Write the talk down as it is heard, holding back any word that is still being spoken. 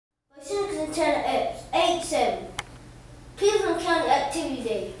Lieutenant 87, Cleveland County Activity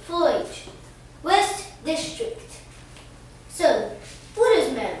Day, 4-H, West District. So, what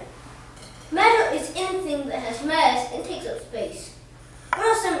is matter? Matter is anything that has mass and takes up space. What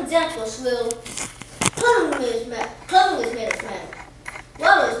are some examples? Well, clothing is made of matter,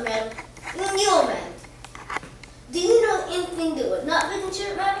 water is matter, even you are matter. Do you know anything that would not be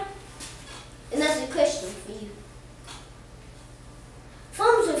considered matter? And that's a question for you.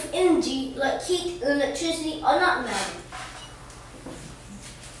 Forms of energy like heat and electricity are not matter.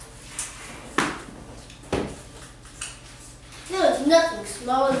 There is nothing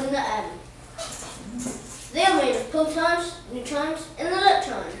smaller than the atom. They are made of protons, neutrons, and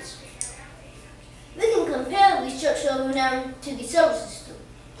electrons. We can compare the structure of an atom to the solar system.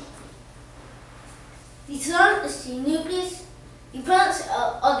 The sun is the nucleus, the planets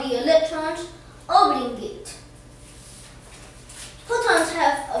are the electrons orbiting it. Protons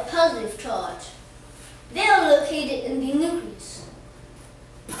have a positive charge. They are located in the nucleus.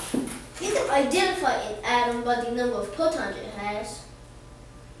 You can identify an atom by the number of protons it has.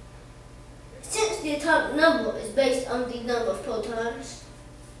 Since the atomic number is based on the number of protons,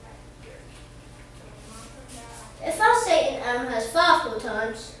 if I say an atom has 5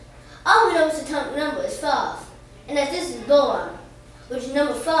 protons, all we know its atomic number is 5, and that this is boron, which is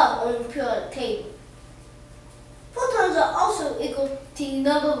number 5 on the periodic table. Protons are also equal to the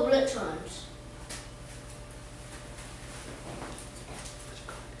number of electrons.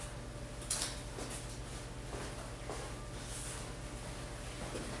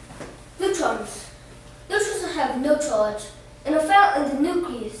 Neutrons. Neutrons have no charge and are found in the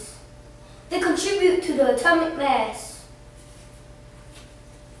nucleus. They contribute to the atomic mass.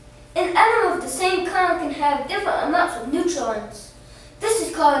 An atom of the same kind can have different amounts of neutrons. This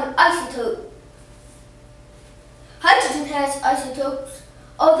is called an isotope. Hydrogen has isotopes,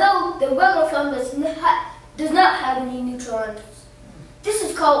 although the regular form does not have any neutrons. This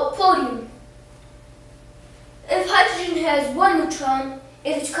is called protium. If hydrogen has 1 neutron,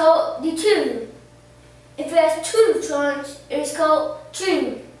 it is called deuterium. If it has 2 neutrons, it is called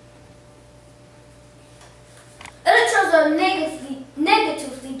tritium. Electrons are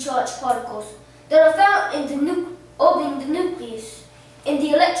negatively charged particles that are found in orbiting the nucleus in the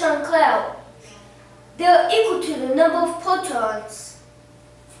electron cloud. They are equal to the number of protons.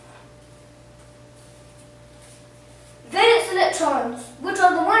 Valence electrons, which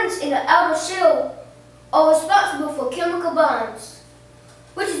are the ones in the outer shell, are responsible for chemical bonds,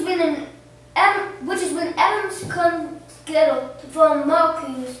 which is when atoms come together to form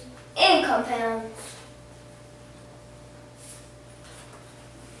molecules and compounds.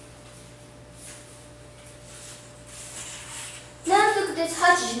 Now let's look at this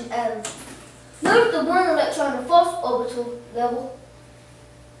hydrogen atom. Note the 1 electron in the fourth orbital level.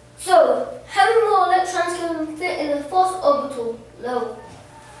 So, how many more electrons can fit in the fourth orbital level?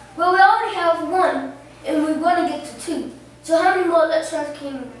 Well, we already have 1, and we want to get to 2. So how many more electrons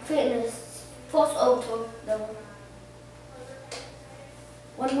can fit in the fourth orbital level?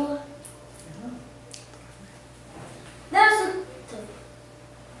 1 more? Now let's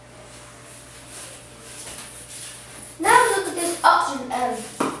look at this oxygen atom.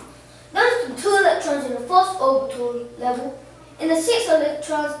 Notice the 2 electrons in the fourth orbital level and the 6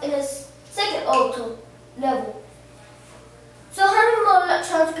 electrons in the second orbital level. So how many more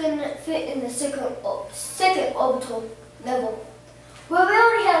electrons can fit in the second orbital level? Well, we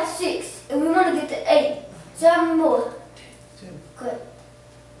already have 6 and we want to get to 8. So how many more? 2. Good.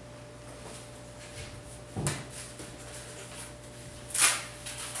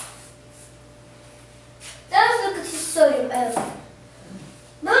 Now let's look at the sodium atom.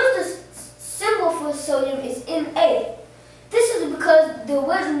 Notice the symbol for sodium is Na. This is because the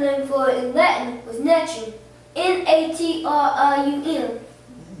original name for it in Latin was natrium. Natrium.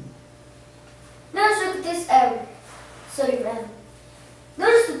 Now let's look at this atom, sodium atom.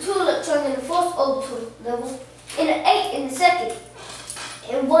 Notice the 2 electrons in the fourth orbital level, and the 8 in the second,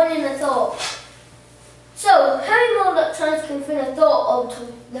 and 1 in the third. So, how many more electrons can fit in the third orbital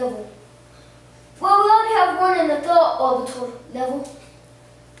level? Well, we already have 1 in the third orbital level.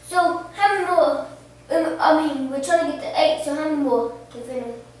 So, how many more? We're trying to get to 8, so how many more can fit in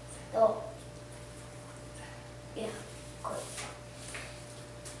the third? Yeah, good.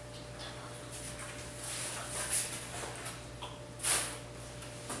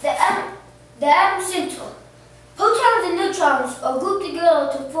 The atom center. Protons and neutrons are grouped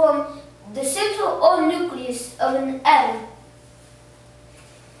together to form the center or nucleus of an atom.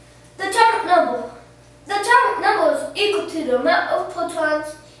 The atomic number. The atomic number is equal to the amount of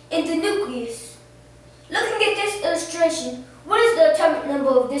protons in the nucleus. Looking at this illustration, what is the atomic number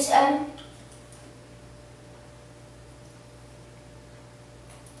of this atom?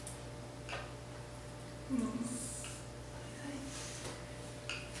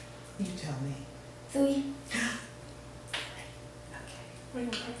 tell me. 3. Okay. We're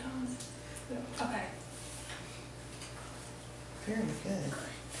gonna protons. Okay. Very good.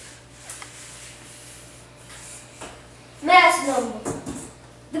 Mass number.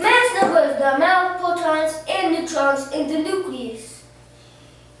 The mass number is the amount of protons and neutrons in the nucleus.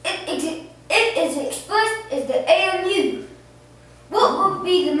 It is expressed as the AMU. What would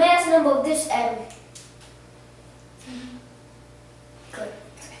be the mass number of this atom? Good.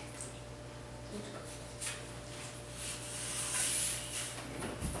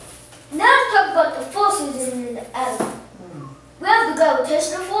 Now let's talk about the forces in the atom. We have the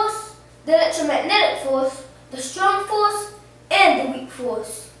gravitational force, the electromagnetic force, the strong force, and the weak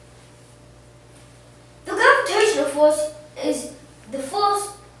force. The gravitational force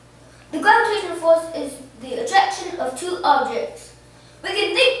is the attraction of two objects. We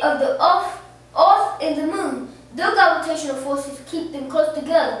can think of the Earth and the Moon. Their gravitational forces keep them close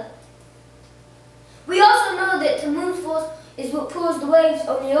together. We also know that the Moon's force is what pulls the waves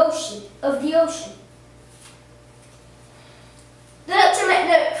of the ocean. The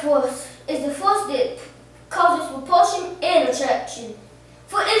electromagnetic force is the force that causes repulsion and attraction.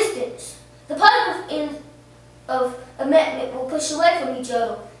 For instance, the positive ends of a magnet will push away from each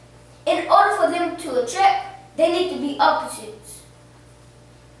other. In order for them to attract, they need to be opposites.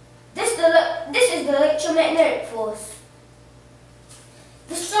 This is the electromagnetic force.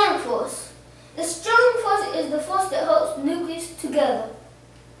 The strong force. The strong force is the force that holds the nucleus together.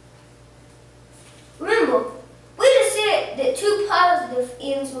 Remember, we just said that two positive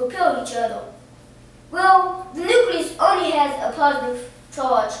ends repel each other. Well, the nucleus only has a positive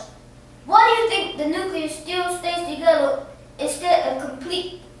charge. Why do you think the nucleus still stays together instead of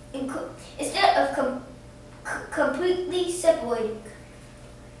completely separating?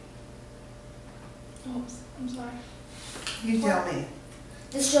 Oops, I'm sorry. You tell me.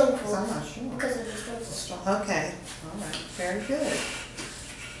 The strong 'Cause I'm force. not sure. Because of the strong force. Okay. All right. Very good.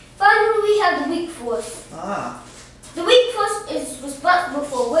 Finally, we have the weak force. The weak force is responsible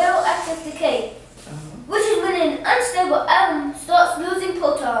for radioactive decay, which is when an unstable atom starts losing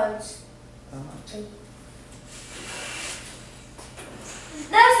protons.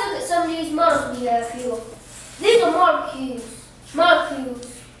 Now let's look at some of these models we have here. These are molecules.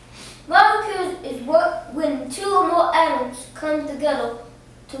 Molecules is when two or more atoms come together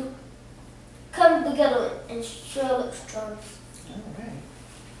and share electrons. All right.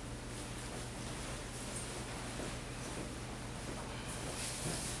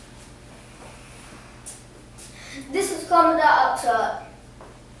 This is carbon dioxide.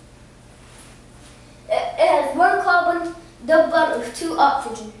 It has one carbon double bond with two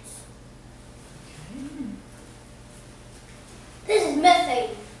oxygens. This is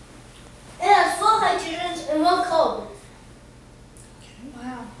methane. It has 4 hydrogens and 1 carbon.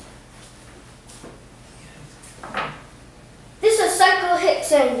 Wow. This is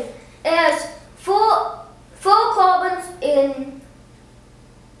cyclohexane. It has four carbons and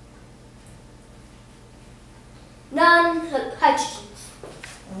 9 hydrogens.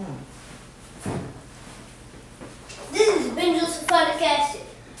 This is benzyl sulfonic acid.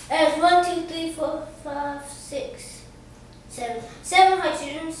 It has 1, 2, 3, 4, 5, 6, 7. 7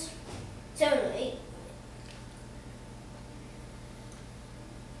 hydrogens. 7 or 8.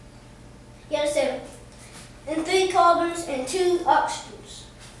 Yeah, 7. And 3 carbons and 2 oxygens.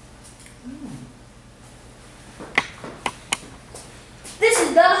 This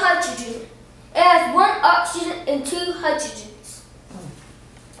is dihydrogen. It has 1 oxygen and 2 hydrogens.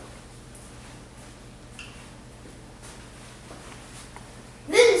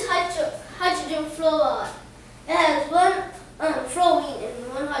 This is hydrogen fluoride. It has 1 fluorine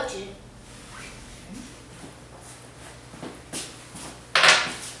and 1 hydrogen.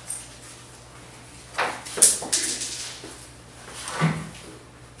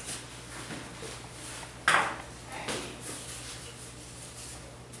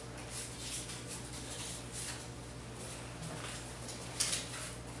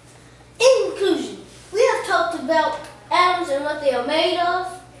 About atoms and what they are made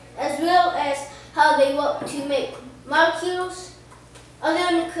of, as well as how they work to make molecules. Are there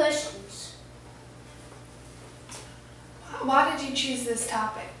any questions? Why did you choose this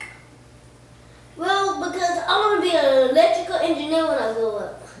topic? Well, because I want to be an electrical engineer when I grow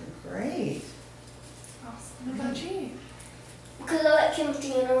up. Great. Awesome. What about you? Because I like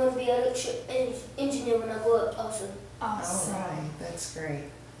chemistry and I want to be an electrical engineer when I grow up also. Awesome. All right. That's great.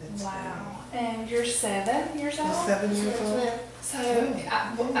 That's Wow. And you're 7 years great. old? You're 7 years Yes, old? ma'am.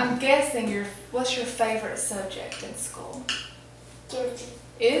 So I'm guessing what's your favorite subject in school? Chemistry.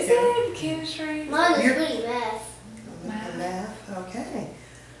 Is it chemistry? Mine is You're- really math. Math. Okay.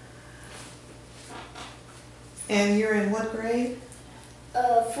 And you're in what grade?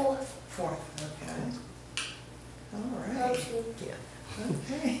 Fourth. Fourth, okay. All How right, to?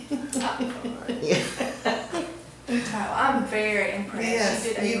 okay. Oh, I'm very impressed. Yes,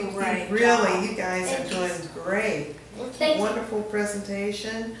 You did a you great job. really, you guys are Thank you. doing great. Thank you. Wonderful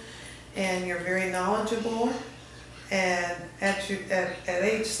presentation, and you're very knowledgeable. And at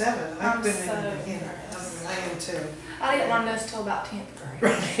age 7, I've I'm been so in, impressed. I am too. I didn't learn those till about 10th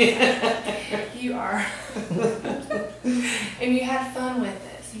grade. You are. And you had fun with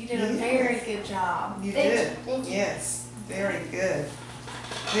it. So you did a very good job. You Thank you, did, thank you. yes, very good.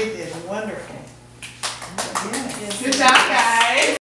 They did wonderful. Yes. Good job, guys.